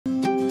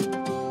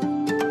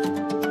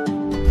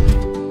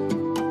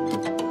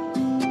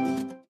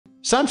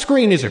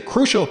Sunscreen is a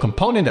crucial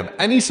component of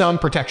any sun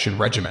protection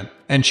regimen,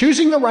 and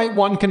choosing the right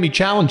one can be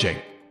challenging.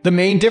 The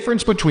main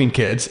difference between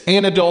kids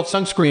and adult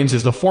sunscreens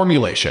is the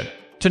formulation.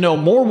 To know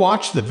more,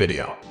 watch the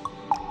video.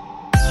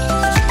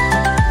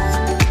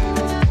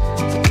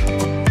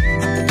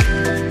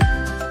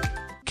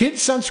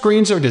 Kids'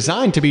 sunscreens are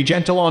designed to be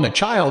gentle on a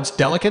child's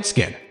delicate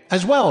skin,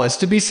 as well as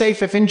to be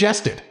safe if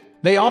ingested.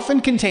 They often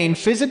contain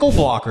physical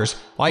blockers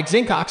like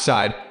zinc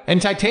oxide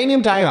and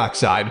titanium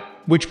dioxide,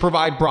 which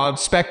provide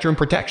broad-spectrum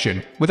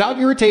protection without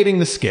irritating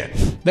the skin.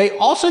 They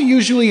also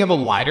usually have a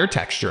lighter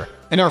texture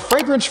and are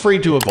fragrance-free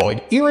to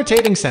avoid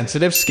irritating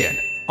sensitive skin.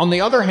 On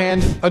the other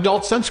hand,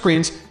 adult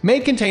sunscreens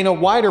may contain a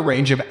wider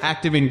range of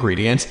active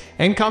ingredients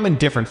and come in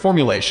different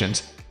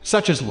formulations,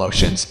 such as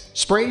lotions,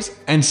 sprays,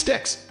 and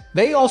sticks.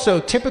 They also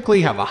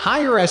typically have a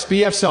higher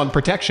SPF sun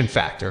protection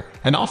factor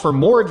and offer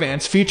more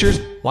advanced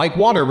features like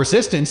water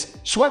resistance,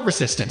 sweat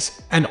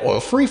resistance, and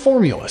oil-free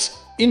formulas.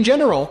 In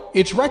general,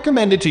 it's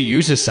recommended to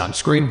use a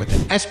sunscreen with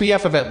an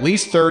SPF of at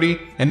least 30,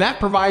 and that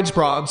provides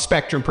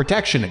broad-spectrum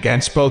protection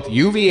against both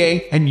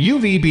UVA and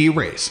UVB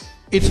rays.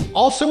 It's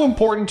also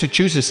important to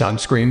choose a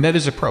sunscreen that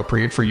is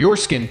appropriate for your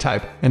skin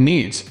type and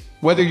needs,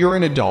 whether you're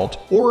an adult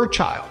or a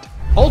child.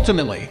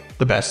 Ultimately,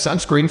 the best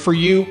sunscreen for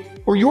you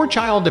or your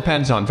child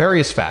depends on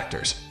various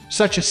factors,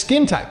 such as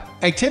skin type,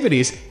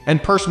 activities,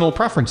 and personal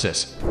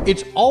preferences.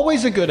 It's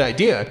always a good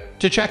idea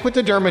to check with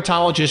the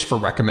dermatologist for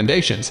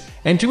recommendations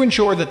and to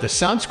ensure that the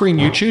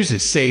sunscreen you choose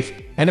is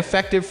safe and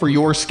effective for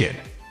your skin.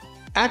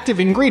 Active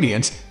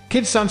ingredients.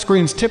 Kids'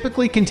 sunscreens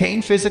typically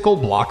contain physical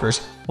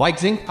blockers like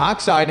zinc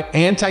oxide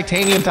and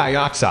titanium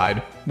dioxide,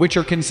 which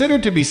are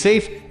considered to be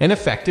safe and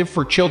effective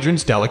for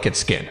children's delicate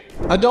skin.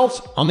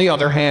 Adults, on the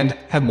other hand,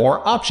 have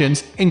more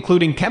options,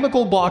 including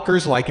chemical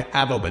blockers like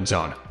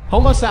avobenzone,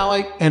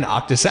 homosalate, and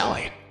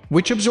octisalate,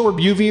 which absorb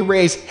UV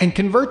rays and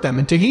convert them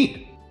into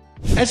heat.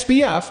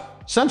 SPF.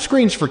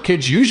 Sunscreens for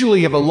kids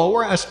usually have a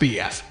lower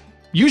SPF,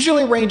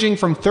 usually ranging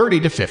from 30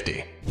 to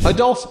 50.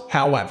 Adults,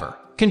 however,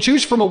 can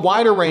choose from a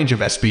wider range of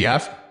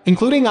SPF,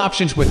 including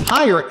options with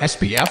higher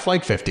SPF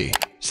like 50,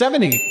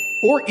 70,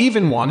 or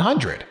even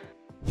 100.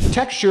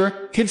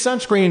 Texture. Kids'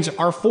 sunscreens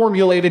are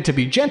formulated to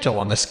be gentle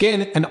on the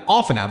skin and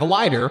often have a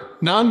lighter,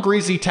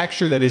 non-greasy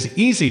texture that is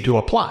easy to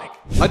apply.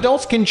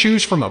 Adults can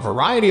choose from a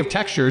variety of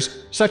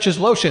textures, such as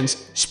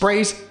lotions,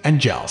 sprays,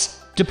 and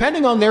gels,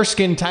 depending on their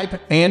skin type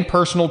and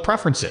personal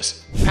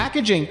preferences.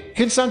 Packaging.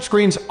 Kids'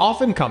 sunscreens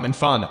often come in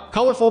fun,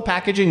 colorful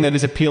packaging that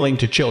is appealing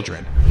to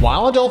children,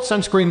 while adult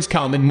sunscreens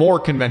come in more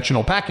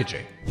conventional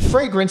packaging.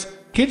 Fragrance.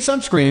 Kids'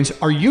 sunscreens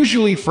are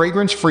usually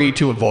fragrance-free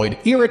to avoid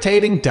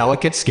irritating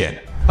delicate skin.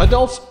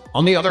 Adults,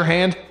 on the other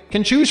hand,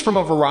 can choose from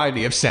a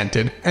variety of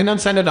scented and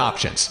unscented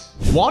options.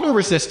 Water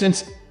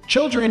resistance.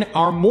 Children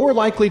are more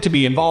likely to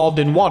be involved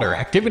in water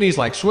activities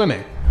like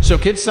swimming, so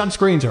kids'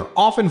 sunscreens are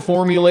often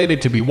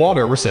formulated to be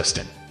water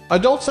resistant.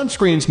 Adult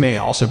sunscreens may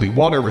also be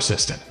water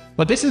resistant,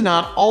 but this is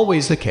not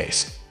always the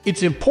case.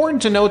 It's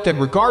important to note that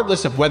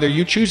regardless of whether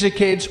you choose a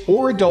kid's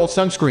or adult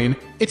sunscreen,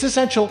 it's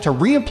essential to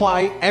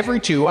reapply every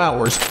 2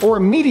 hours or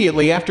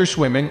immediately after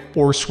swimming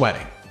or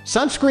sweating.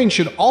 Sunscreen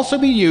should also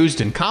be used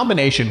in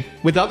combination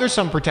with other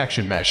sun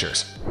protection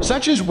measures,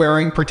 such as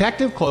wearing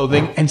protective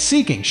clothing and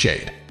seeking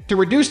shade, to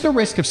reduce the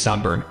risk of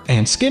sunburn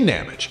and skin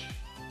damage.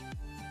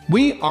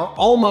 We are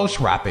almost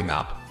wrapping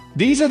up.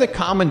 These are the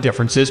common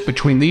differences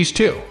between these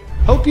two.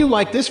 Hope you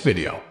liked this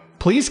video.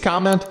 Please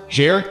comment,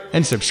 share,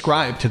 and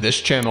subscribe to this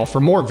channel for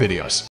more videos.